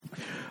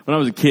When I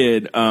was a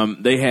kid,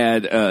 they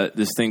had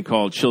this thing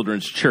called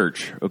Children's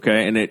Church,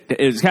 okay? And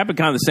it's happened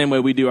kind of the same way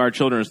we do our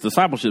children's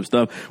discipleship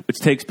stuff, which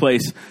takes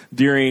place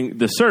during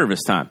the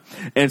service time.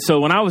 And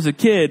so when I was a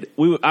kid,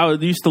 I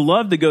used to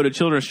love to go to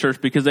Children's Church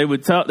because they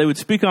would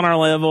speak on our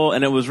level,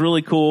 and it was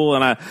really cool.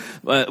 And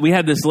we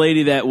had this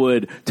lady that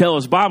would tell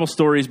us Bible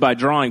stories by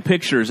drawing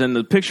pictures, and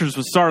the pictures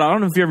would start out. I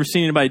don't know if you've ever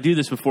seen anybody do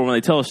this before when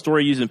they tell a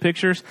story using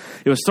pictures.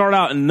 It would start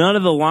out, and none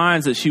of the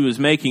lines that she was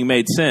making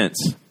made sense.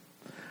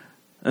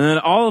 And then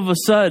all of a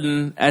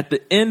sudden, at the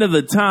end of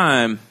the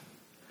time,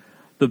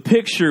 the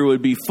picture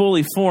would be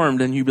fully formed,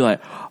 and you'd be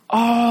like,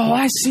 oh,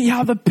 I see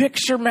how the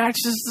picture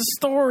matches the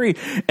story.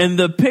 And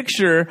the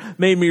picture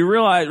made me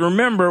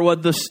remember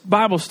what the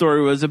Bible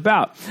story was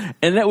about.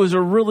 And that was a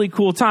really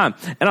cool time.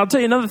 And I'll tell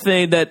you another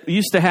thing that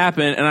used to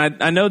happen,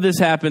 and I know this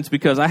happens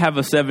because I have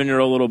a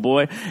 7-year-old little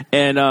boy.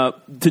 And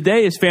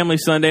today is Family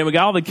Sunday, and we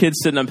got all the kids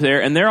sitting up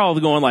there, and they're all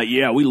going like,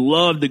 yeah, we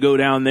love to go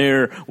down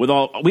there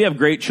we have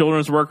great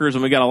children's workers,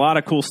 and we got a lot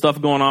of cool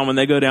stuff going on when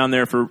they go down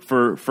there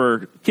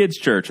for kids'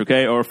 church,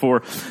 okay, or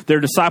for their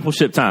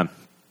discipleship time.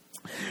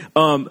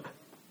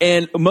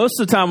 And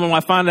most of the time when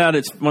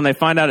they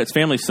find out it's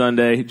Family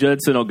Sunday,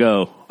 Judson will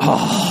go,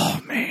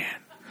 oh man,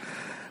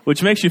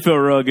 which makes you feel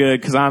real good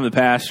because I'm the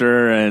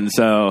pastor, and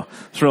so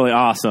it's really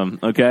awesome.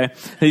 Okay,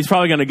 he's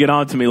probably going to get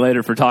on to me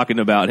later for talking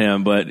about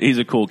him, but he's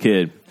a cool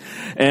kid,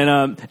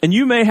 and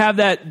you may have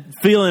that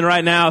feeling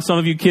right now. Some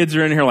of you kids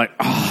are in here like,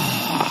 oh,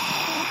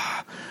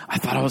 I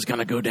thought I was going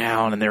to go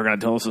down and they were going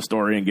to tell us a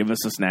story and give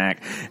us a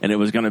snack and it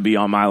was going to be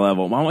on my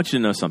level. Well, I want you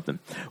to know something.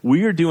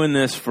 We are doing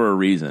this for a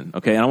reason,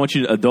 okay? And I want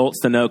you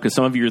adults to know, because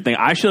some of you are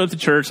thinking, I showed up to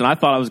church and I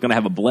thought I was going to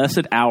have a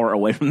blessed hour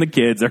away from the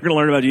kids. They're going to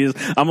learn about Jesus.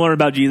 I'm going to learn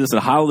about Jesus, and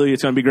hallelujah,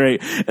 it's going to be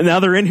great. And now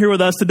they're in here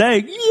with us today.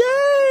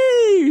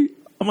 Yay!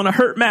 I'm going to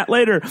hurt Matt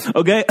later,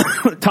 okay?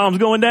 Tom's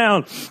going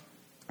down.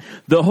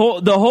 The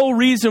whole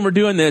reason we're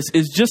doing this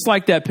is just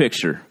like that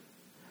picture.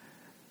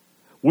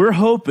 We're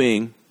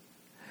hoping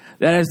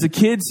that as the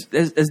kids,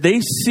 as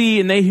they see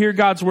and they hear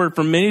God's word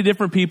from many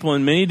different people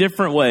in many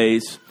different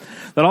ways,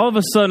 that all of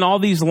a sudden all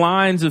these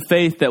lines of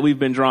faith that we've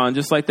been drawing,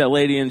 just like that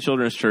lady in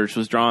Children's Church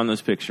was drawing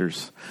those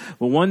pictures.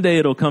 But one day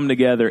it'll come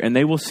together and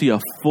they will see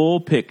a full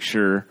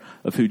picture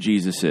of who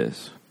Jesus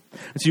is.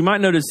 And so you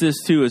might notice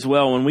this too as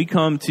well. When we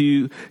come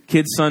to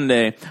Kids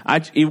Sunday,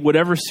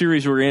 whatever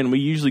series we're in, we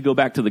usually go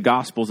back to the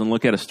Gospels and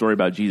look at a story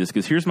about Jesus.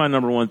 Because here's my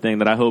number one thing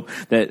that I hope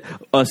that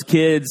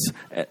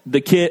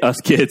the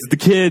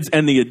kids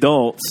and the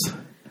adults,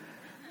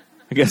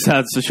 I guess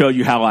that's to show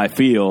you how I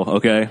feel,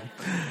 okay,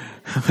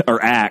 or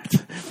act.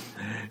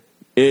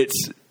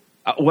 It's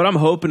what I'm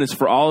hoping is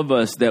for all of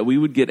us that we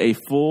would get a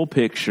full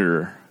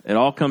picture. It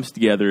all comes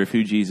together of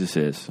who Jesus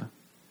is.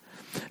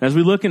 As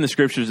we look in the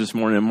scriptures this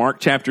morning, in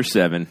Mark chapter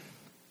 7,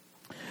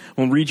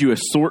 we'll read you a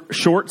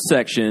short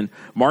section,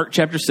 Mark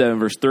chapter 7,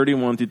 verse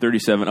 31 through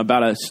 37,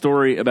 about a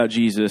story about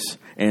Jesus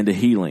and a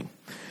healing.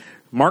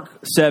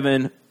 Mark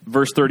 7,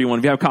 verse 31.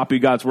 If you have a copy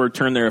of God's word,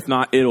 turn there. If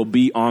not, it'll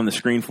be on the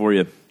screen for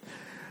you.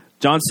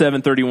 John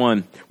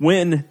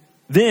 7:31.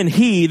 Then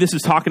he, this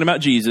is talking about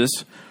Jesus,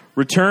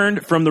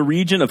 returned from the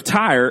region of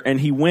Tyre, and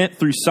he went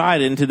through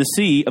Sidon to the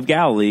Sea of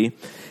Galilee,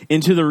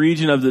 into the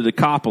region of the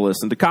Decapolis.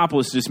 And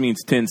Decapolis just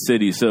means 10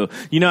 cities. So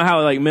you know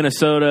how like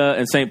Minnesota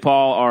and St.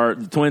 Paul are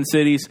the twin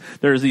cities?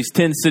 There's these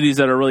 10 cities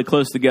that are really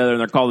close together,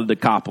 and they're called the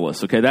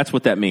Decapolis. Okay, that's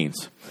what that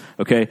means.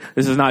 Okay,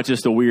 this is not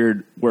just a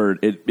weird word.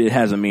 It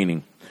has a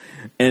meaning.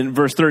 In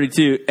verse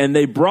 32, and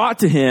they brought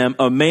to him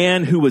a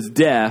man who was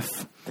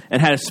deaf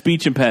and had a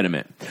speech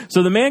impediment.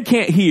 So the man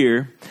can't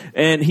hear,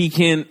 and he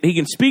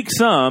can speak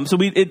some. So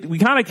we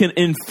kind of can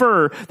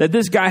infer that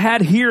this guy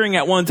had hearing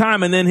at one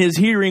time, and then his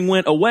hearing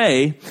went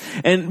away.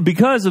 And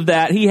because of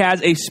that, he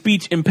has a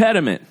speech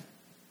impediment,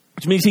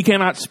 which means he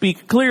cannot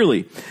speak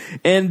clearly.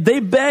 And they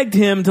begged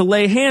him to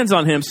lay hands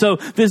on him. So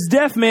this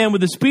deaf man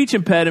with a speech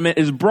impediment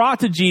is brought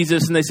to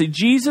Jesus, and they say,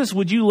 Jesus,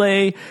 would you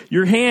lay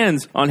your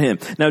hands on him?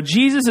 Now,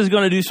 Jesus is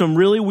going to do some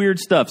really weird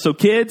stuff. So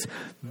kids,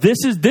 this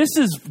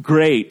is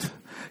great.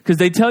 Because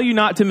they tell you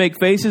not to make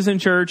faces in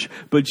church,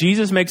 but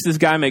Jesus makes this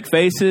guy make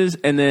faces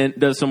and then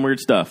does some weird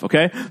stuff,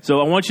 okay? So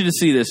I want you to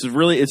see this.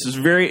 It's just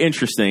very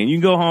interesting. You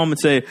can go home and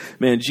say,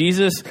 man,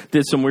 Jesus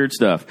did some weird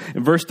stuff.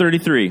 In verse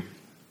 33,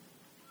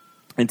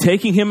 and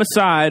taking him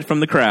aside from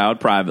the crowd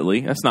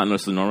privately, that's not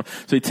necessarily normal.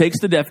 So he takes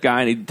the deaf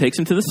guy and he takes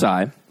him to the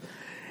side.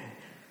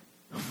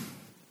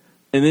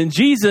 And then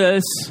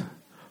Jesus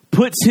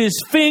puts his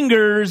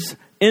fingers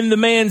in the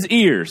man's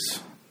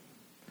ears.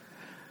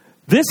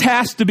 This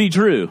has to be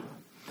true.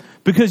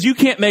 Because you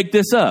can't make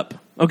this up,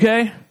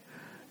 okay?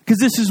 Because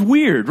this is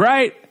weird,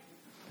 right?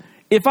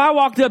 If I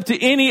walked up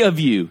to any of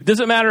you,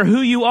 doesn't matter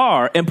who you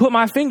are, and put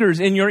my fingers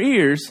in your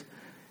ears,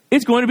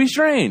 it's going to be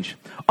strange.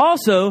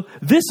 Also,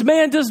 this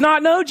man does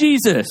not know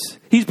Jesus.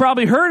 He's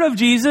probably heard of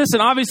Jesus,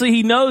 and obviously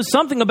he knows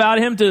something about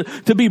him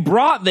to be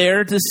brought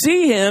there to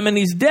see him, and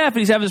he's deaf, and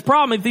he's having this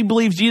problem, if he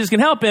believes Jesus can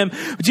help him.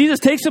 But Jesus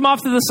takes him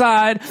off to the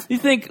side. You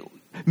think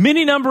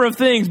many number of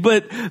things,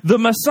 but the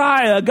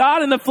Messiah,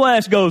 God in the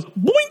flesh, goes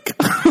boink.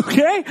 Okay,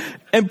 okay?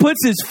 And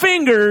puts his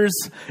fingers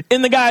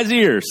in the guy's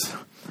ears.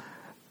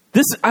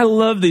 I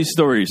love these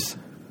stories.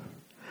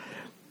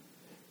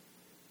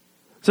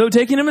 So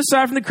taking him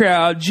aside from the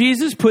crowd,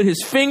 Jesus put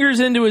his fingers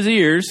into his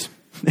ears,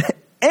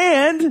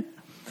 and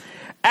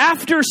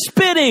after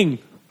spitting,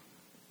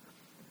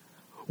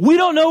 we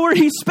don't know where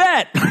he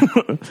spat.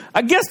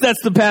 I guess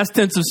that's the past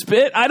tense of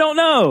spit. I don't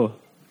know.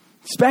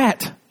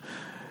 Spat.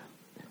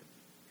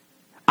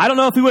 I don't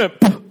know if he went,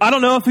 I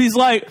don't know if he's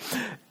like,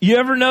 you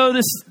ever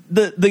notice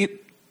that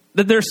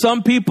there's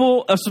some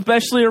people,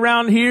 especially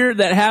around here,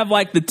 that have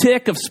like the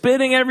tick of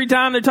spitting every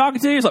time they're talking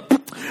to you? It's like,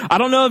 I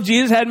don't know if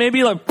Jesus had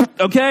maybe like,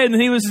 okay, and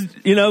then he was,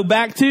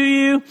 back to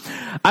you.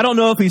 I don't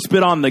know if he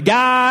spit on the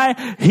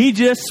guy. He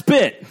just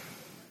spit.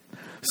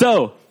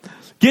 So,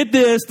 get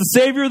this, the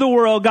Savior of the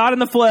world, God in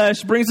the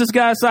flesh, brings this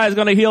guy aside, is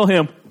going to heal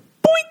him.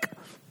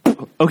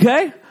 Boink!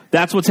 Okay?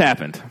 That's what's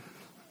happened.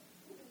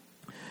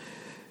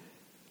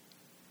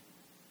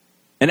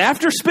 And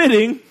after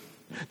spitting,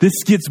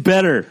 this gets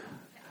better.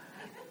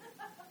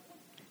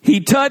 He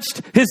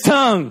touched his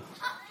tongue.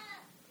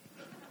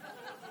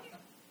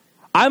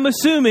 I'm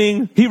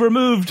assuming he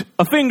removed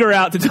a finger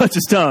out to touch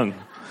his tongue.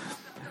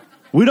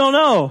 We don't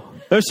know.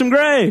 There's some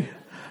gray.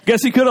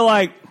 Guess he could have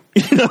I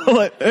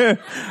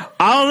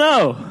don't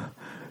know.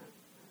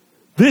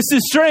 This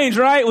is strange,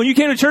 right? When you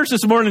came to church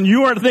this morning,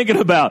 you weren't thinking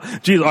about,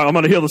 Jesus, I'm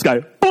going to heal this guy.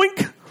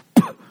 Boink.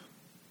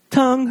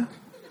 Tongue.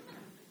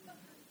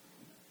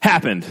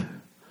 Happened.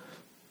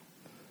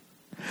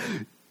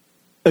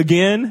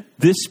 Again,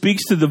 this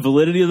speaks to the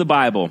validity of the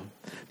Bible.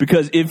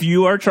 Because if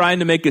you are trying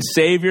to make a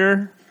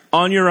Savior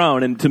on your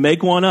own and to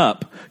make one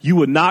up, you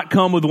would not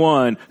come with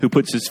one who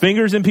puts his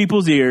fingers in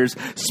people's ears,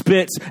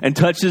 spits, and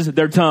touches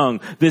their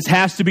tongue. This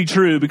has to be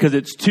true because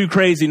it's too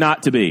crazy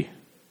not to be.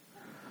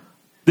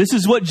 This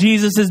is what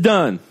Jesus has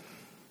done.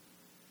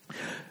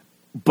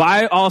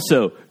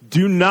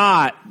 Do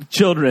not,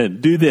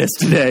 children, do this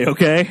today,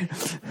 okay?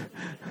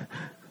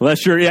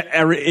 Unless you're,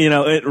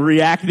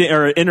 reacting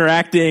or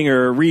interacting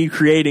or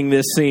recreating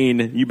this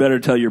scene, you better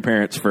tell your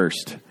parents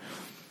first.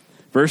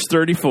 Verse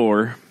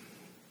 34.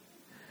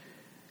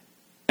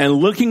 And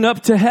looking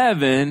up to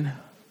heaven,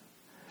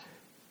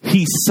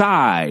 he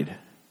sighed.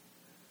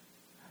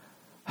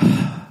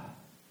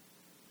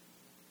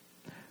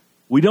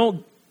 We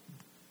don't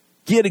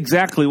get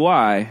exactly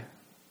why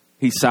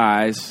he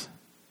sighs.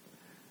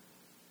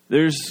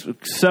 There's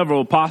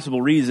several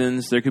possible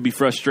reasons. There could be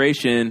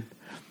frustration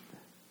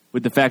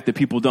with the fact that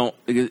people don't.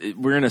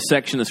 We're in a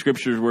section of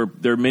scriptures where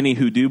there are many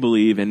who do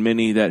believe and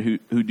many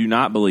who do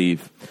not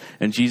believe.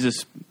 And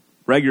Jesus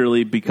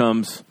regularly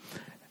becomes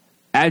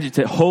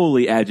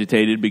wholly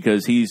agitated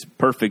because he's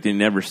perfect and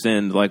never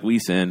sinned like we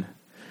sin.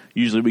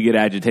 Usually we get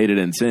agitated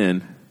and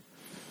sin.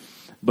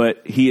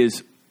 But he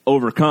is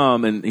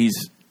overcome and he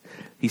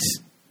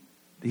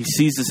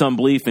sees this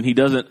unbelief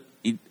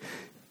and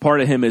part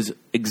of him is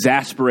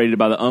exasperated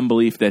by the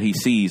unbelief that he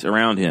sees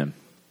around him.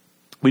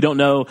 We don't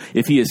know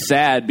if he is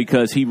sad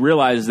because he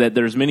realizes that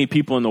there's many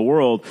people in the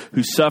world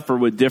who suffer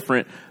with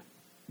different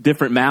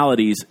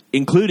maladies,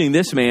 including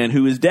this man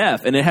who is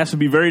deaf, and it has to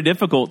be very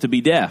difficult to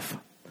be deaf.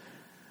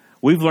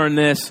 We've learned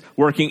this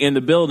working in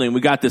the building.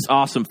 We got this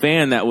awesome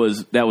fan that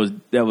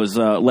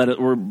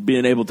we're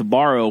being able to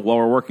borrow while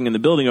we're working in the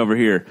building over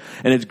here,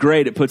 and it's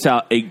great. It puts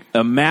out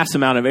a mass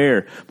amount of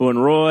air. But when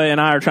Roy and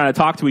I are trying to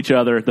talk to each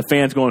other, the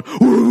fan's going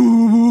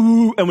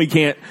woo, and we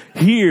can't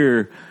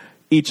hear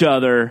each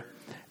other.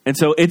 And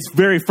so it's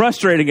very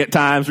frustrating at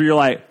times where you're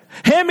like,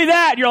 hand me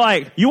that. You're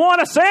like, you want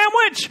a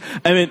sandwich?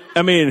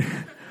 I mean,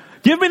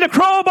 give me the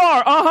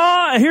crowbar.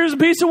 And here's a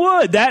piece of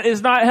wood. That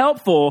is not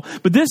helpful.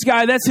 But this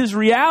guy, that's his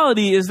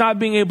reality, is not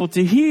being able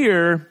to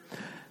hear.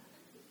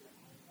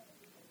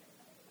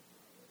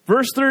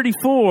 Verse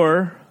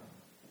 34,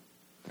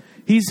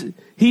 he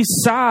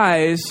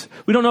sighs.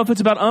 We don't know if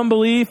it's about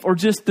unbelief or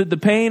just the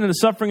pain and the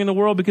suffering in the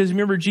world, because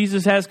remember,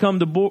 Jesus has come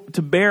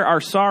to bear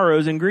our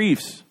sorrows and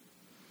griefs.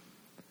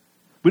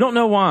 We don't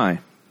know why.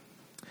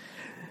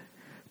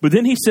 But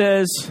then he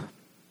says,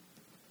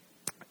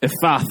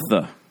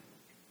 Ephatha.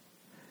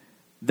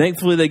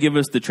 Thankfully, they give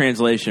us the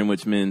translation,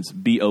 which means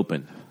be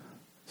opened.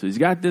 So he's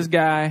got this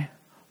guy,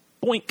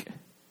 boink,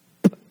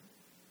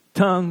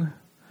 tongue,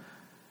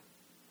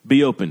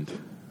 be opened.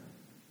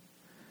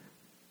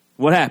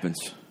 What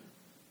happens?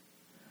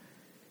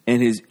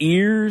 And his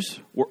ears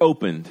were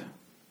opened,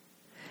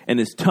 and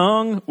his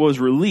tongue was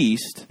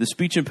released. The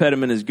speech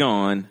impediment is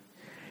gone,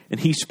 and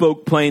he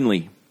spoke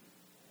plainly.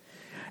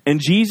 And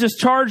Jesus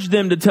charged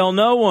them to tell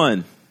no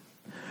one.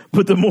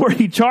 But the more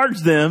he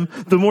charged them,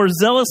 the more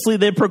zealously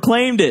they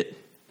proclaimed it.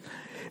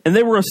 And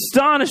they were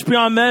astonished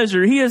beyond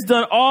measure. He has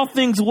done all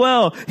things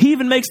well. He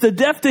even makes the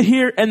deaf to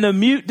hear and the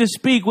mute to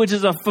speak, which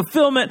is a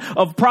fulfillment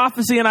of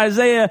prophecy in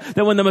Isaiah,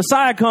 that when the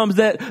Messiah comes,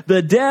 that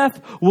the deaf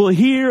will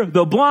hear,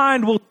 the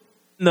blind will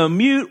the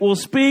mute will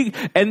speak.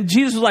 And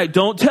Jesus was like,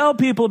 don't tell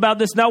people about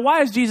this. Now,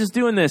 why is Jesus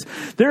doing this?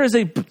 There is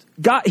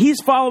God,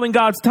 he's following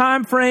God's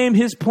time frame,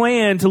 his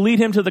plan to lead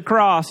him to the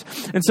cross.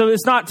 And so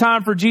it's not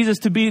time for Jesus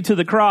to be to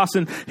the cross.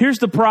 And here's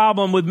the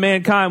problem with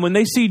mankind. When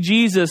they see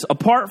Jesus,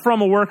 apart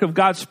from a work of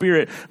God's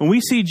Spirit, when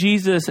we see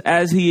Jesus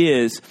as he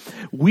is,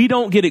 we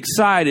don't get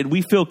excited.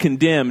 We feel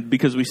condemned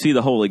because we see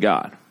the holy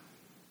God.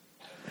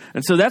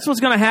 And so that's what's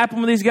going to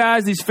happen with these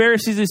guys, these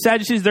Pharisees, these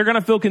Sadducees. They're going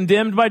to feel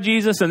condemned by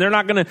Jesus, and they're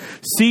not going to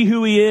see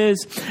who he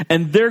is,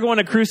 and they're going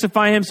to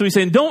crucify him. So he's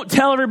saying, don't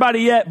tell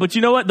everybody yet. But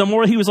you know what? The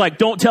more he was like,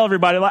 don't tell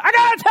everybody, like, I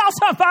got to tell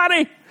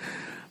somebody.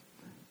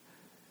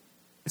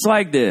 It's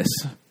like this.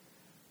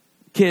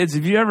 Kids,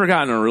 have you ever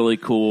gotten a really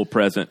cool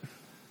present?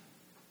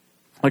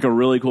 Like a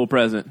really cool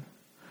present?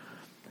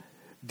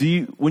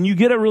 When you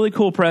get a really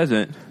cool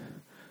present,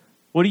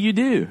 what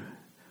do?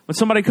 When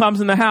somebody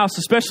comes in the house,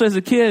 especially as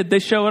a kid, they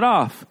show it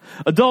off.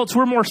 Adults,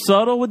 we're more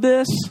subtle with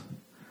this.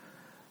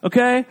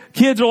 Okay?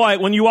 Kids are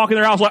like, when you walk in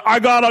their house, like, I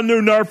got a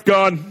new Nerf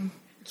gun.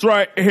 It's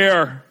right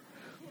here.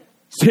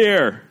 It's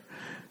here.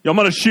 I'm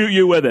going to shoot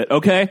you with it,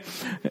 okay?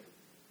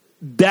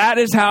 That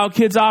is how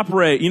kids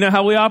operate. You know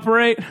how we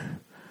operate?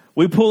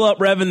 We pull up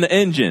revving the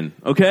engine,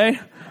 okay?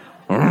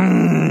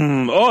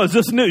 Oh, is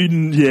this new?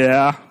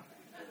 Yeah.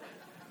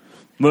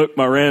 Look,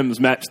 my rims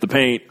match the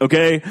paint,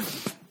 okay?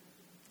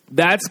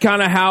 That's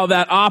kind of how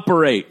that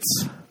operates.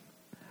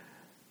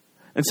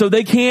 And so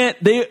they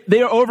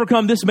are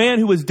overcome. This man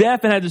who was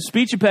deaf and had a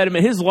speech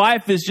impediment, his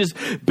life is just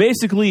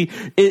basically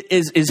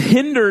is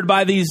hindered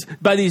by these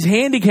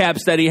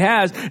handicaps that he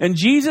has. And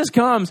Jesus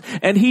comes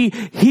and he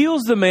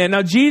heals the man.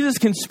 Now Jesus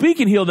can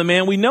speak and heal the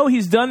man. We know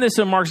he's done this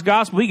in Mark's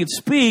gospel. He could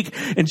speak.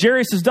 And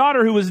Jairus'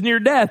 daughter, who was near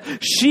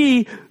death,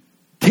 she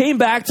came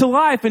back to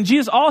life. And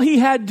Jesus, all he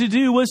had to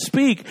do was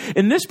speak.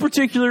 In this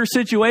particular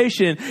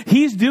situation,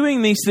 he's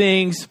doing these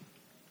things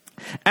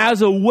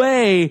as a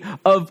way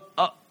of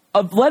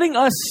letting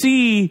us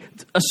see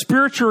a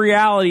spiritual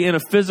reality in a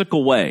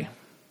physical way.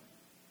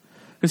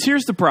 Because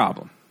here's the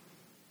problem.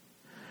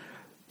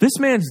 This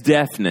man's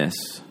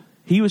deafness,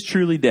 he was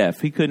truly deaf.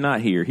 He could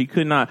not hear. He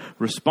could not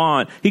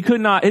respond.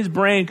 His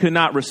brain could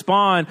not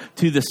respond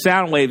to the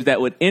sound waves that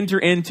would enter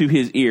into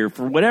his ear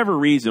for whatever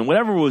reason,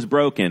 whatever was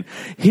broken.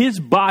 His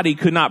body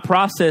could not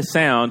process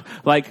sound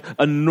like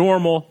a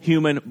normal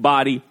human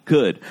body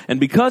could.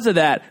 And because of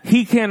that,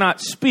 he cannot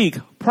speak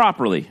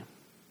properly.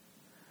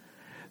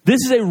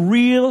 This is a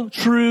real,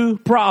 true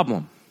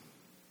problem.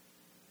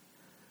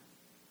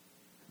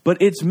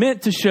 But it's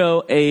meant to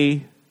show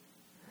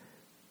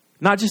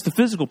not just a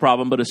physical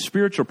problem, but a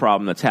spiritual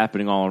problem that's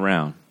happening all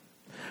around,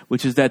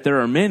 which is that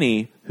there are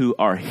many who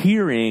are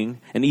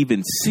hearing and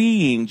even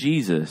seeing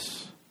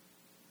Jesus,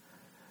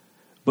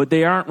 but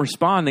they aren't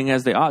responding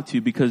as they ought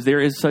to because there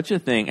is such a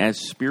thing as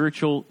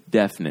spiritual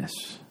deafness.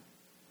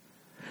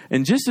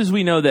 And just as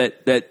we know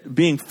that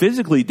being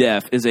physically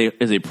deaf is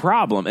a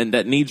problem and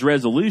that needs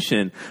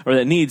resolution or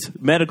that needs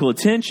medical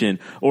attention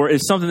or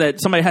is something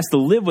that somebody has to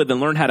live with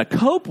and learn how to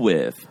cope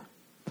with,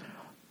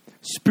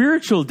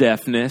 spiritual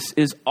deafness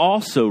is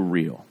also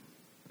real.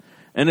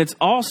 And it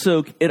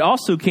also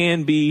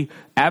can be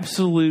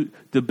absolute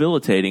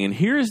debilitating. And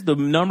here's the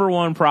number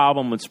one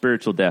problem with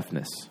spiritual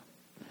deafness.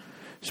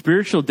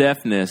 Spiritual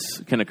deafness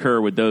can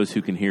occur with those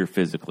who can hear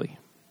physically.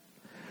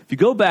 If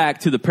you go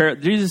back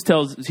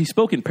to he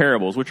spoke in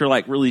parables, which are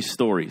like really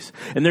stories.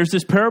 And there's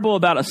this parable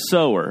about a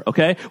sower,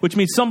 okay? Which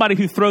means somebody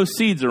who throws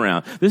seeds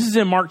around. This is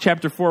in Mark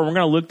chapter 4. We're going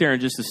to look there in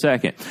just a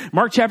second.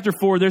 Mark chapter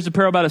 4, there's a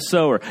parable about a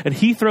sower. And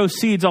he throws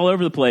seeds all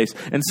over the place.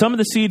 And some of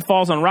the seed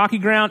falls on rocky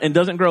ground and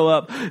doesn't grow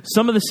up.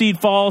 Some of the seed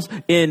falls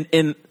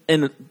in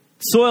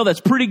soil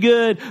that's pretty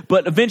good,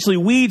 but eventually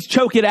weeds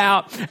choke it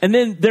out. And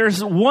then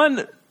there's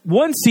one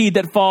seed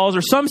that falls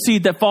or some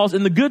seed that falls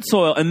in the good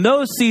soil. And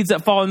those seeds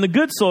that fall in the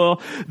good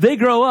soil, they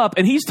grow up.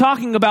 And he's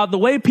talking about the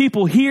way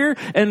people hear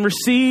and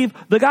receive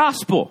the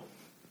gospel.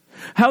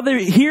 How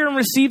they hear and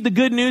receive the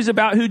good news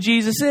about who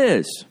Jesus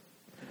is.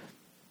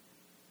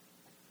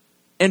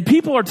 And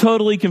people are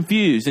totally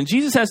confused. And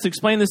Jesus has to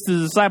explain this to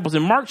the disciples.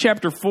 In Mark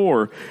chapter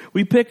 4,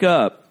 we pick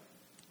up.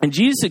 And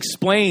Jesus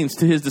explains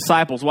to his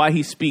disciples why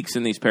he speaks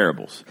in these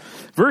parables.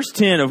 Verse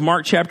 10 of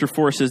Mark chapter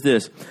 4 says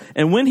this,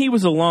 "And when he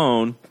was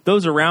alone,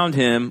 those around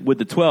him with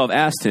the 12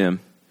 asked him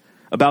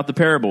about the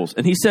parables.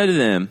 And he said to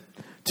them,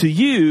 'To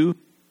you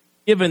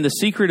given the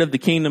secret of the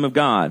kingdom of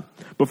God,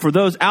 but for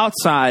those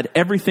outside,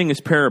 everything is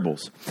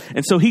parables.'"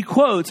 And so he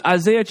quotes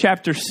Isaiah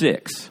chapter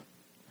 6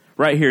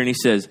 right here. And he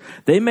says,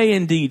 "They may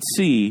indeed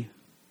see,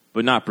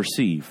 but not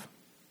perceive.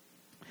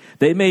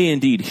 They may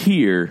indeed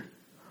hear,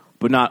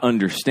 but not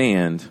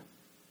understand,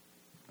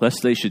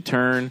 lest they should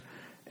turn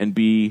and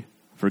be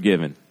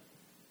forgiven."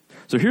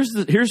 So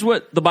here's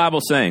what the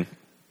Bible's saying.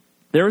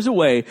 There is a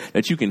way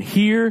that you can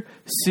hear,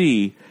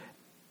 see,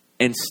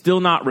 and still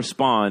not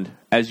respond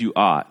as you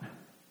ought,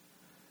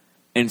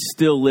 and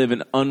still live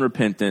in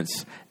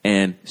unrepentance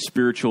and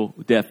spiritual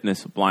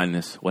deafness,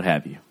 blindness, what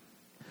have you.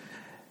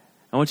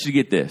 I want you to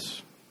get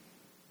this.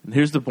 And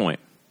here's the point.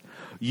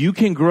 You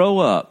can grow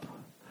up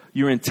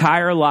your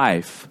entire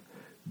life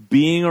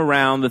being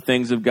around the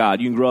things of God.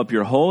 You can grow up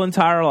your whole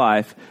entire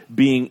life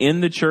being in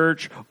the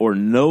church or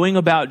knowing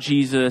about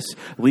Jesus,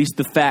 at least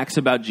the facts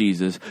about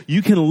Jesus.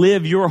 You can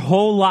live your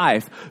whole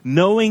life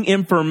knowing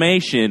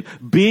information,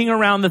 being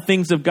around the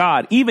things of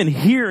God, even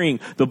hearing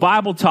the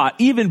Bible taught,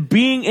 even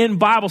being in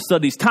Bible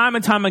studies time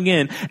and time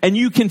again, and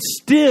you can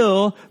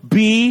still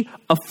be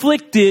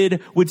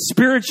afflicted with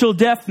spiritual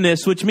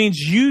deafness, which means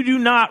you do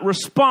not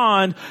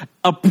respond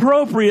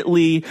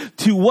appropriately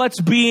to what's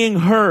being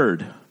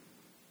heard.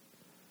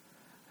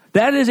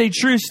 That is a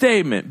true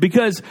statement,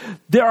 because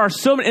there are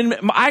so many,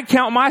 and I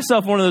count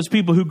myself one of those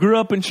people who grew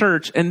up in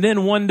church, and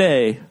then one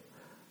day,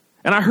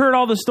 and I heard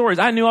all the stories.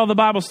 I knew all the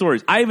Bible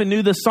stories. I even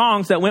knew the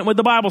songs that went with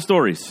the Bible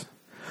stories.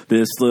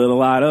 This little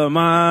light of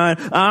mine,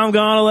 I'm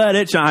gonna let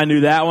it shine. I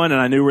knew that one, and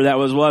I knew where that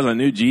was. I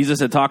knew Jesus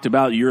had talked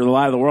about, you're the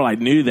light of the world. I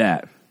knew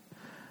that.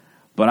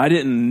 But I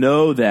didn't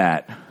know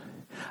that.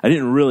 I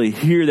didn't really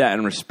hear that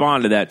and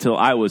respond to that till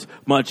I was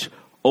much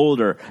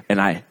older,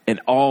 and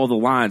all the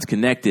lines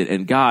connected,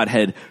 and God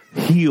had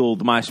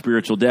healed my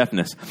spiritual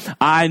deafness.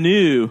 I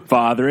knew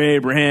Father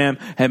Abraham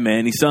had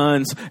many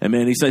sons and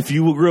many sons. If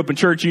you grew up in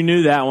church, you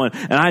knew that one.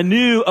 And I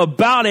knew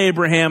about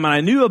Abraham, and I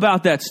knew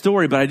about that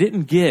story, but I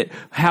didn't get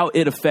how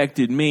it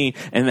affected me,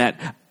 and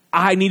that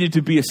I needed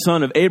to be a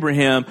son of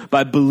Abraham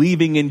by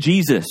believing in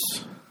Jesus.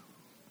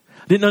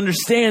 Didn't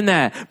understand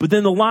that. But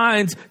then the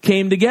lines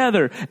came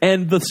together,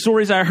 and the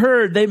stories I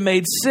heard, they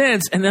made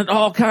sense, and it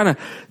all kind of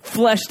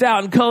fleshed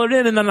out and colored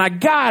in, and then I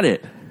got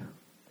it.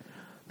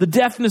 The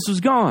deafness was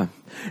gone.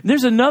 And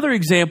there's another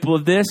example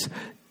of this.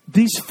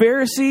 These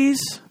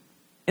Pharisees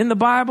in the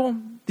Bible,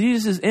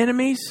 Jesus'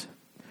 enemies,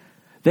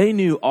 they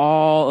knew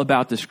all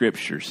about the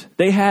scriptures.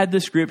 They had the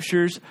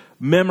scriptures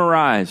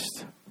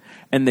memorized,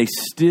 and they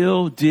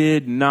still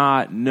did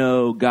not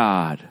know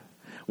God.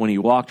 When he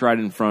walked right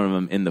in front of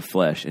them in the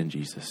flesh in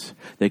Jesus,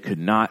 they could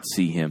not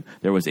see him.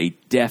 There was a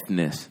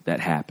deafness that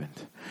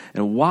happened.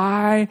 And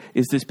why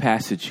is this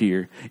passage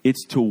here?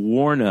 It's to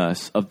warn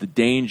us of the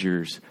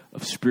dangers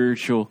of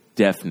spiritual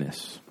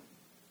deafness.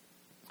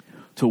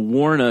 To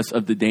warn us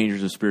of the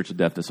dangers of spiritual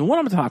deafness. And what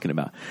am I talking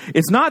about?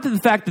 It's not the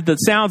fact that the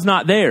sound's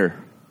not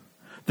there.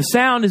 The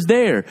sound is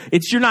there.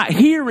 It's you're not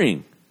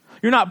hearing.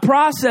 You're not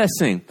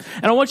processing.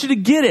 And I want you to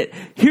get it.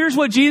 Here's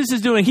what Jesus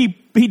is doing.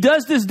 He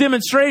does this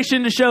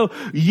demonstration to show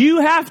you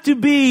have to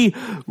be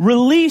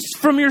released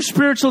from your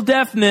spiritual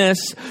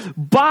deafness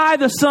by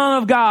the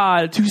Son of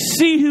God to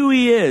see who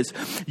he is.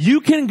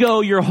 You can go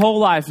your whole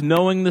life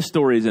knowing the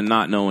stories and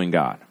not knowing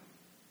God.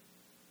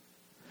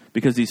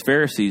 Because these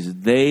Pharisees,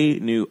 they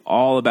knew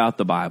all about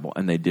the Bible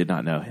and they did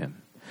not know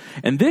him.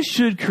 And this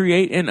should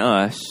create in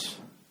us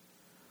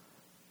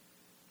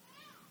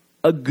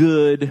a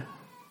good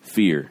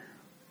fear.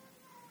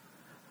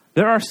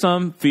 There are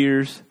some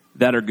fears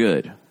that are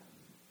good,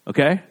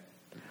 okay?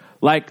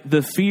 Like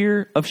the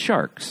fear of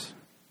sharks.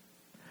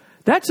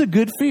 That's a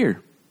good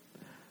fear.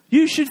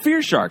 You should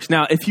fear sharks.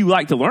 Now, if you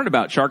like to learn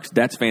about sharks,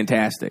 that's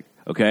fantastic,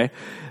 okay?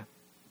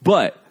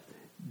 But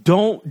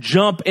don't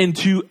jump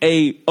into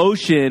a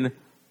ocean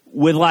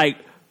with like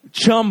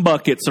chum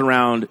buckets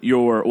around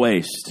your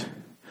waist.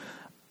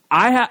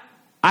 I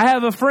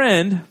have a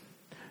friend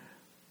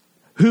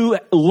who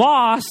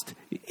lost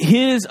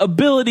his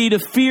ability to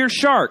fear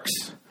sharks.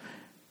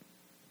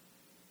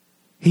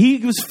 He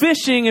was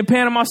fishing in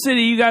Panama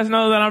City. You guys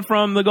know that I'm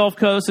from the Gulf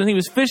Coast. And he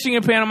was fishing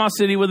in Panama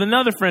City with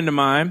another friend of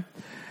mine.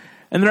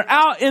 And they're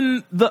out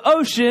in the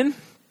ocean.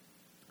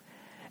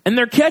 And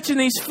they're catching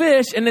these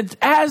fish. And it's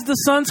as the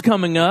sun's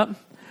coming up.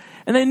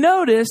 And they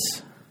notice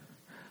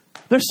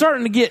they're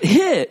starting to get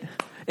hit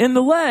in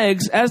the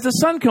legs as the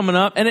sun coming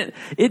up. And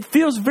it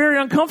feels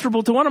very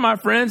uncomfortable to one of my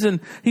friends.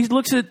 And he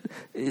looks at,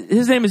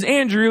 his name is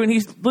Andrew. And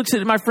he looks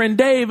at my friend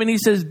Dave. And he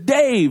says,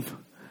 Dave,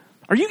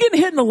 are you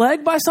getting hit in the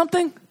leg by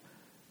something?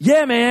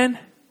 Yeah, man.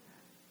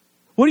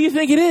 What do you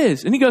think it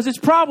is? And he goes, it's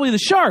probably the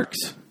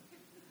sharks.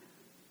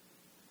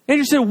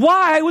 Andrew said,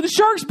 why would the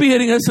sharks be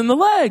hitting us in the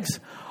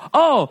legs?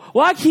 Oh,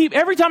 well,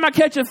 every time I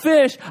catch a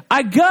fish,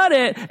 I gut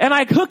it and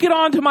I hook it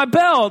onto my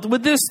belt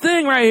with this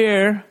thing right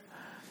here.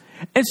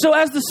 And so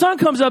as the sun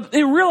comes up,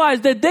 they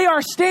realize that they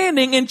are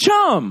standing in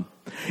chum.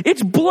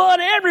 It's blood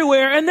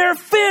everywhere and there are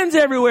fins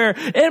everywhere.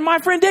 And my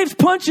friend Dave's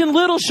punching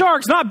little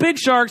sharks, not big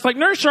sharks, like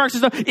nurse sharks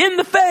and stuff, in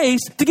the face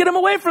to get them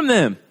away from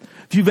them.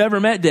 If you've ever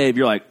met Dave,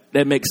 you're like,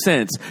 that makes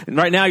sense. And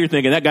right now you're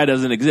thinking that guy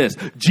doesn't exist.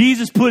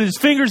 Jesus put his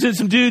fingers in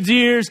some dude's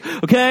ears.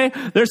 Okay.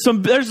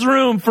 There's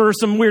room for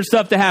some weird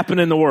stuff to happen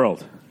in the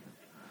world.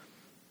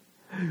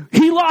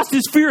 He lost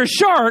his fear of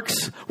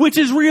sharks, which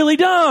is really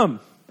dumb.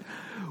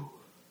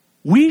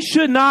 We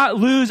should not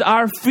lose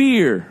our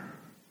fear.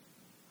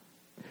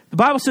 The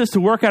Bible says to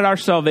work out our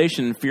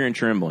salvation in fear and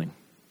trembling.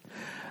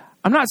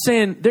 I'm not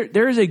saying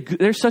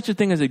there's such a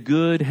thing as a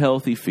good,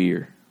 healthy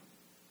fear.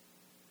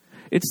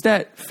 It's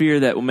that fear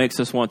that makes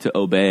us want to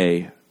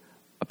obey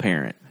a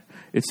parent.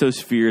 It's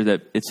those fears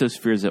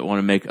that want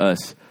to make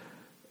us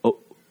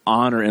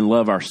honor and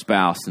love our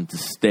spouse and to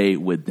stay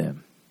with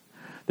them.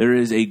 There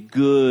is a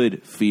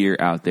good fear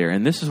out there.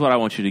 And this is what I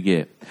want you to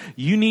get.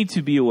 You need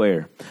to be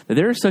aware that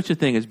there is such a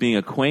thing as being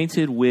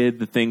acquainted with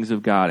the things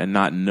of God and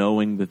not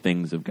knowing the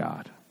things of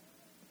God.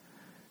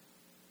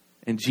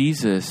 And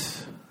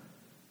Jesus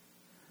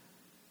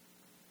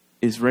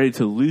is ready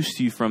to loose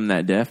you from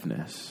that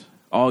deafness.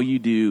 All you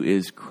do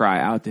is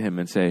cry out to him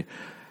and say,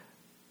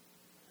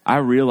 I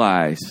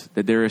realize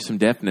that there is some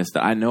deafness,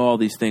 that I know all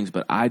these things,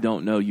 but I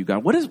don't know you,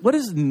 God. What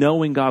does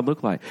knowing God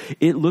look like?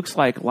 It looks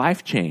like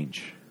life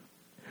change.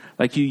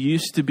 Like you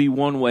used to be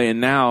one way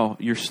and now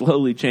you're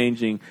slowly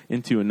changing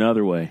into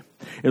another way.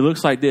 It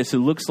looks like this. It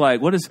looks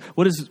like, what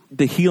is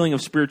the healing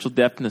of spiritual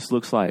deafness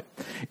looks like?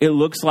 It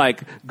looks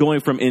like going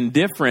from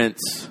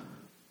indifference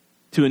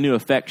to a new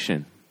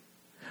affection.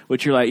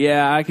 Which you're like,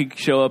 yeah, I could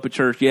show up at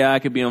church. Yeah, I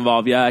could be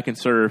involved. Yeah, I can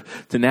serve.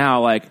 To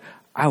now, like,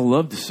 I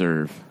love to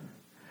serve.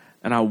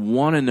 And I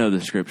want to know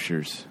the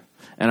scriptures.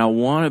 And I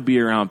want to be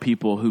around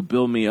people who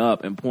build me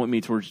up and point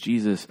me towards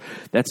Jesus.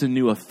 That's a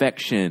new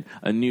affection,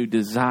 a new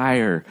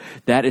desire.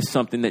 That is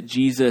something that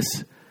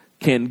Jesus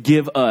can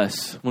give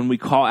us when we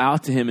call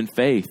out to him in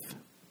faith.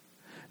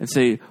 And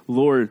say,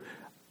 Lord,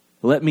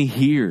 let me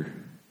hear.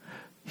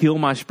 Heal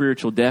my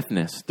spiritual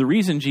deafness. The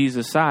reason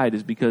Jesus sighed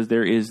is because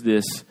there is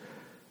this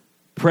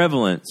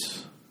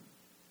prevalence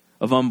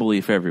of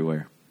unbelief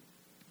everywhere.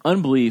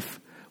 Unbelief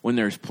when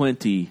there's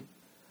plenty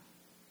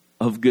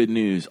of good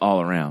news all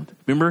around.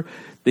 Remember,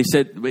 they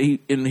said, he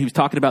was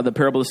talking about the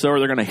parable of the sower,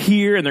 they're going to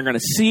hear and they're going to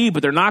see,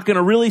 but they're not going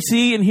to really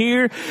see and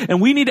hear.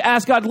 And we need to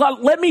ask God,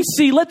 let me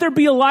see, let there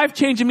be a life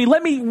change in me.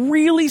 Let me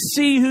really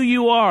see who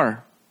you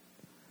are.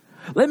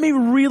 Let me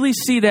really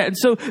see that. And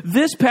so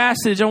this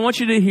passage, I want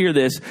you to hear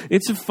this.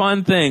 It's a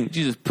fun thing.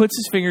 Jesus puts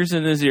his fingers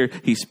in his ear.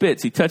 He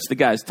spits. He touched the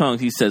guy's tongue.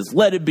 He says,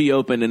 let it be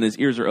open. And his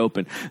ears are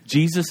open.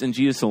 Jesus and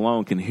Jesus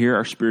alone can heal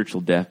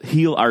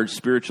our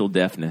spiritual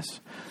deafness.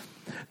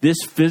 This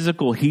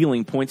physical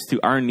healing points to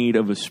our need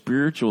of a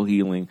spiritual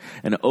healing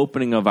and an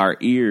opening of our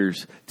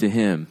ears to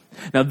him.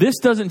 Now, this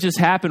doesn't just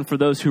happen for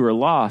those who are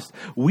lost.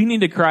 We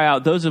need to cry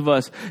out, those of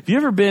us, have you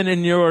ever been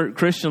in your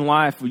Christian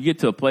life where you get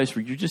to a place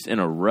where you're just in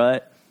a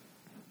rut?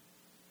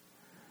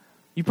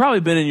 You've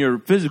probably been in your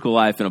physical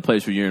life in a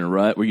place where you're in a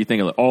rut, where you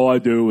think, like, all I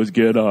do is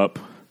get up,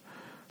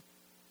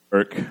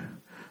 work,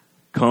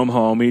 come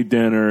home, eat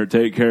dinner,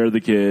 take care of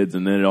the kids,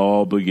 and then it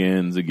all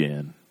begins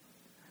again.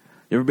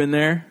 You ever been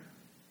there?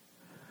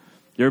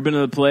 You ever been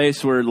to a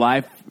place where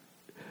life,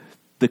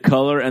 the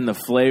color and the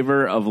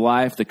flavor of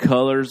life, the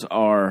colors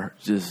are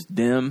just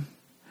dim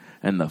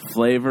and the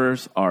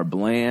flavors are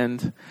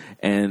bland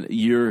and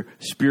your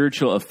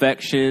spiritual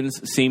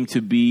affections seem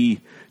to be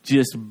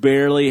just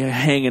barely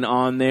hanging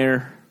on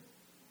there?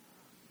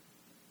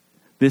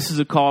 This is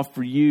a call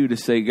for you to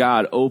say,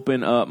 God,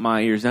 open up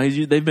my ears. Now,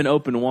 they've been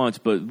open once,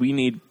 but we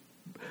need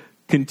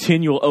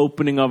continual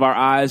opening of our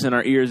eyes and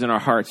our ears and our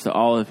hearts to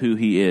all of who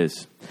he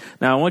is.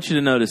 Now, I want you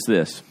to notice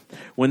this.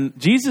 When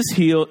Jesus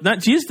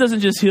Jesus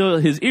doesn't just heal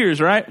his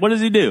ears, right? What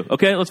does he do?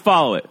 Okay, let's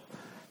follow it.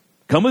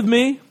 Come with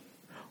me.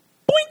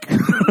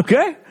 Boink.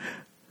 Okay?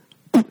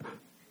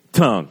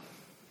 Tongue.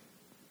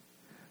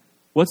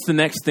 What's the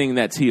next thing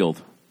that's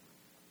healed?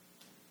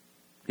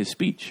 His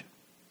speech.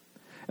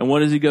 And what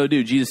does he go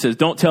do? Jesus says,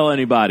 don't tell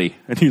anybody.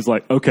 And he's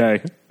like,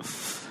 okay.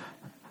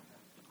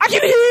 I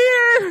can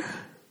hear.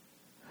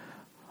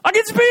 I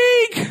can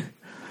speak.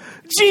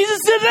 Jesus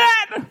did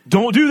that.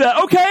 Don't do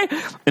that. Okay.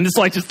 And it's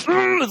like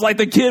it's like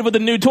the kid with the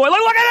new toy. Like,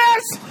 look at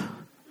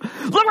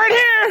this. Look right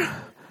here.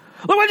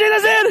 Look what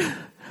Jesus did.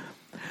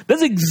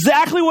 That's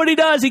exactly what he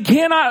does. He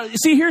cannot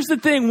see. Here's the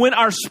thing. When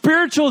our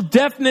spiritual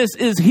deafness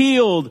is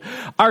healed,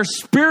 our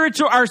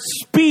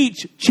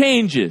speech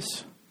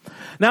changes.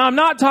 Now, I'm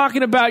not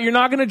talking about you're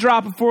not going to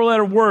drop a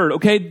 4-letter word,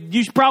 okay?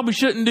 You probably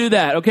shouldn't do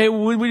that, okay?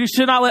 We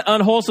should not let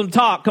unwholesome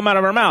talk come out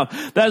of our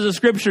mouth. That is a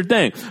scripture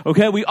thing,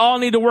 okay? We all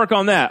need to work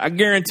on that, I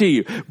guarantee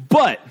you.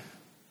 But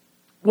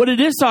what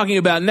it is talking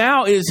about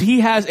now is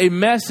he has a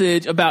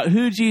message about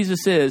who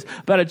Jesus is,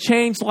 about a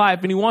changed life,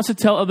 and he wants to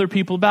tell other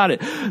people about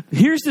it.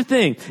 Here's the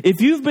thing.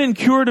 If you've been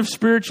cured of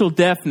spiritual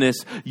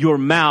deafness, your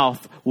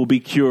mouth will be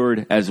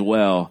cured as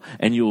well,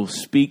 and you will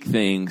speak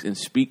things and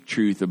speak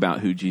truth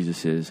about who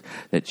Jesus is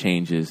that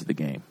changes the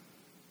game.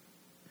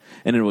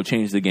 And it will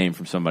change the game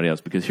from somebody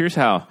else, because here's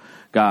how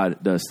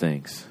God does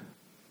things.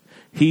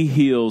 He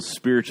heals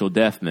spiritual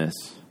deafness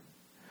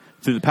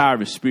through the power of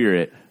his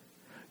Spirit,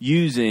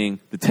 using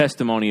the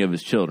testimony of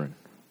his children.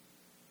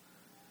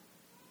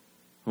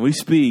 When we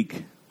speak,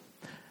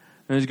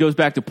 and this goes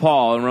back to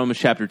Paul in Romans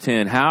chapter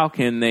 10, how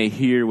can they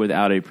hear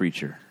without a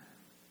preacher?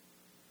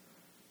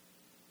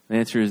 The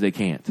answer is they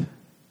can't.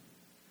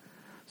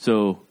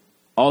 So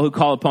all who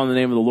call upon the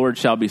name of the Lord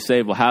shall be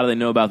saved. Well, how do they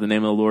know about the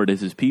name of the Lord?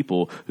 It's his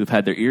people who've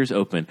had their ears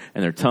open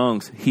and their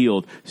tongues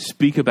healed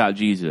speak about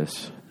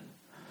Jesus.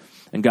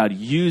 And God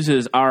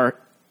uses our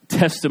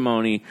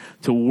testimony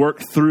to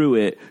work through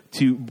it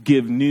to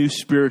give new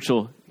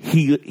spiritual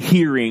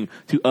hearing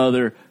to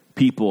other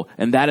people.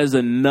 And that is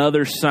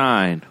another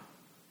sign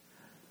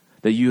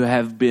that you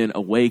have been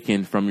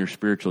awakened from your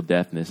spiritual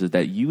deafness, is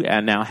that you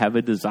now have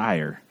a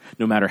desire,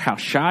 no matter how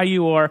shy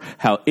you are,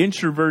 how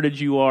introverted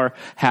you are,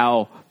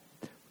 how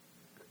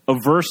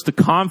averse to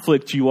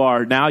conflict you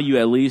are, now you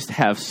at least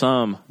have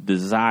some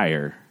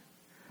desire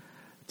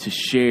to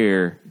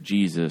share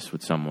Jesus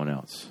with someone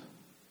else.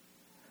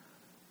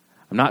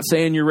 I'm not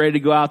saying you're ready to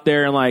go out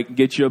there and like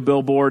get you a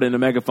billboard and a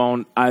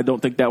megaphone. I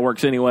don't think that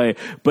works anyway.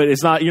 But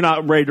you're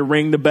not ready to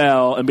ring the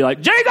bell and be like,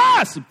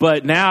 Jesus!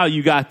 But now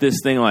you got this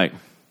thing like,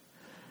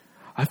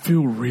 I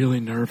feel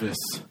really nervous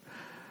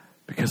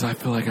because I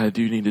feel like I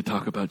do need to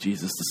talk about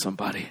Jesus to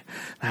somebody.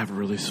 I have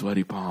really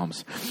sweaty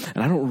palms.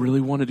 And I don't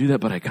really want to do that,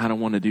 but I kind of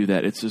want to do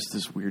that. It's just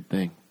this weird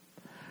thing.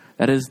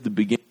 That is the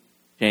beginning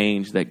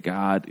change that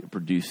God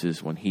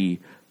produces when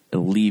he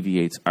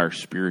alleviates our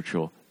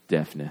spiritual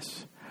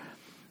deafness.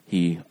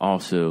 He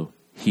also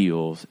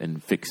heals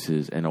and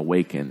fixes and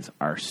awakens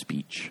our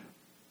speech.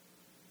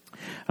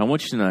 I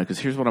want you to know, because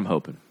here's what I'm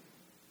hoping.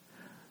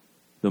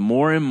 The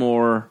more and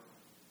more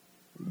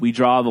we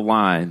draw the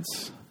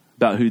lines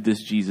about who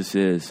this Jesus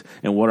is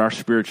and what our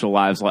spiritual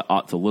lives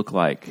ought to look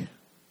like,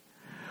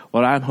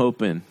 what I'm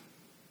hoping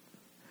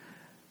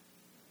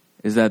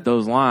is that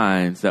those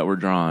lines that were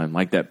drawn,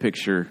 like that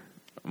picture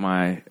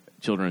my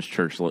children's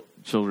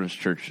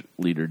church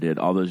leader did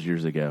all those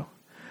years ago,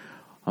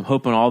 I'm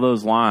hoping all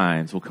those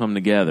lines will come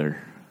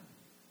together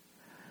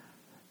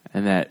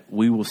and that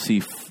we will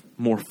see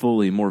more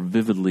fully, more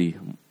vividly.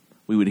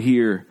 We would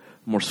hear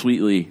more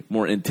sweetly,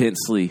 more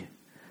intensely,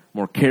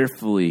 more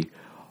carefully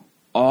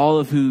all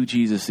of who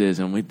Jesus is.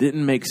 And it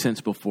didn't make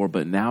sense before,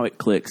 but now it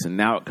clicks and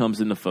now it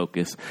comes into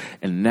focus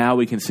and now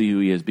we can see who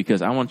he is.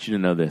 Because I want you to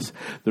know this.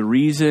 The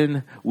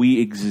reason we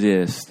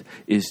exist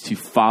is to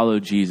follow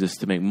Jesus,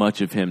 to make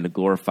much of him, to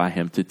glorify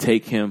him, to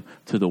take him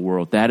to the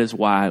world. That is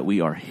why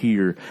we are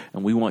here,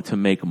 and we want to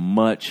make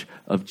much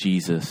of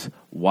Jesus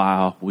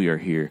while we are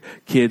here.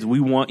 Kids, we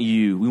want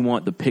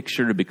the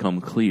picture to become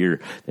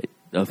clear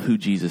of who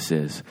Jesus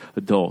is.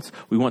 Adults,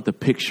 we want the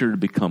picture to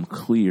become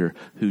clear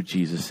who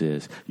Jesus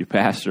is. Your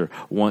pastor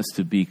wants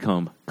to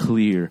become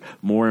clear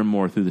more and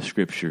more through the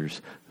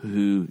scriptures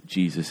who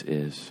Jesus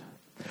is.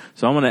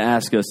 So I'm going to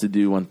ask us to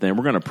do one thing.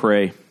 We're going to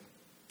pray,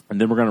 and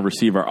then we're going to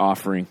receive our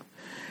offering,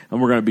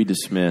 and we're going to be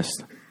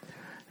dismissed.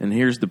 And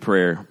here's the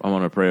prayer I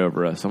want to pray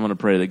over us. I want to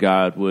pray that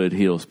God would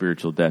heal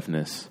spiritual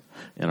deafness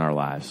in our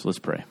lives. Let's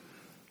pray.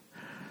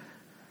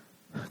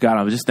 God,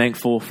 I'm just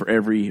thankful for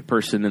every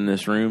person in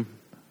this room,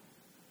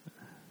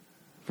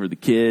 for the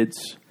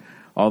kids,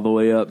 all the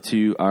way up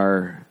to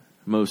our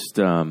most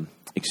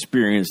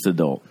experienced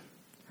adult.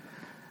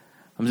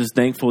 I'm just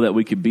thankful that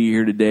we could be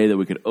here today, that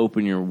we could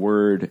open your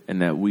word,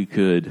 and that we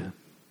could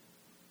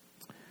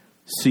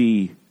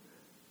see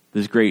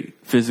this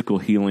great physical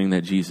healing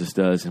that Jesus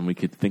does, and we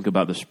could think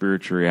about the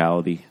spiritual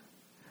reality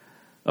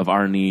of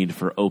our need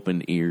for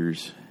open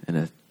ears and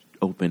an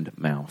opened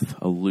mouth,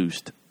 a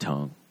loosed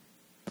tongue.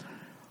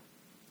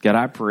 God,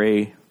 I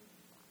pray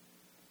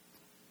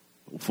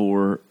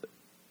for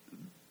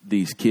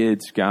these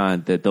kids,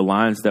 God, that the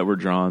lines that were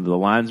drawn, the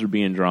lines are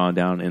being drawn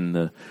down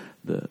in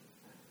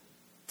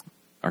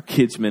our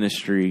kids'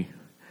 ministry,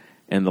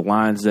 and the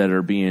lines that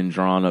are being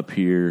drawn up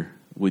here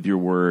with your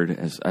word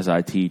as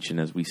I teach and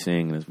as we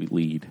sing and as we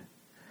lead.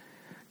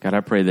 God, I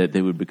pray that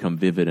they would become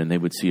vivid and they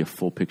would see a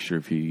full picture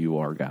of who you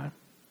are, God.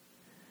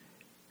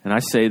 And I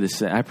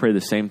pray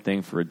the same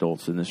thing for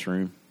adults in this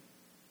room,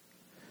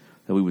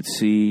 that we would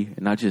see,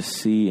 and not just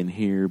see and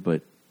hear,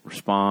 but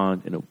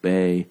respond and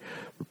obey,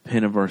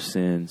 repent of our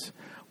sins,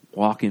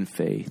 walk in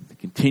faith,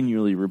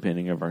 continually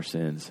repenting of our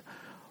sins,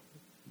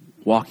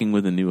 walking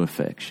with a new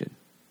affection.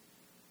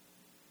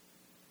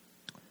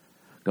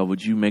 God,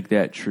 would you make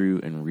that true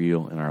and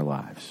real in our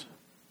lives?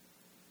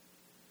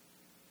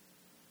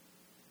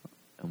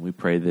 And we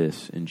pray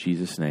this in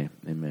Jesus' name.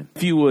 Amen.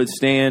 If you would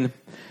stand,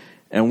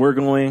 and we're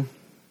going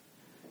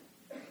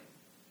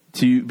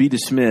to be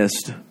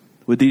dismissed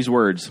with these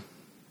words.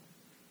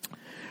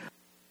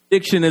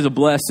 Addiction is a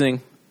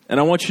blessing, and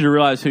I want you to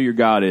realize who your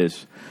God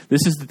is.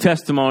 This is the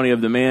testimony of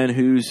the man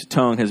whose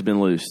tongue has been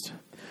loosed.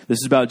 This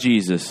is about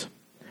Jesus.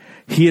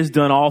 He has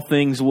done all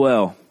things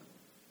well.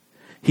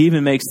 He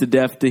even makes the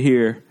deaf to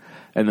hear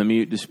and the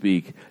mute to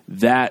speak.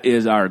 That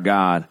is our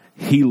God.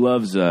 He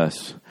loves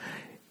us.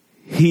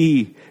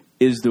 He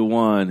is the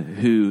one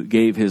who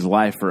gave his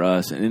life for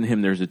us, and in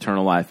him there's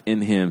eternal life.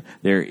 In him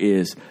there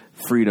is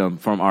freedom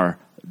from our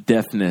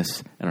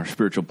deafness and our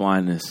spiritual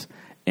blindness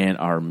and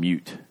our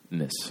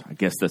muteness. I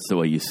guess that's the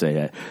way you say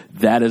it.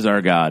 That is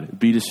our God.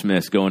 Be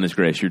dismissed. Go in his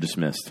grace. You're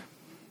dismissed.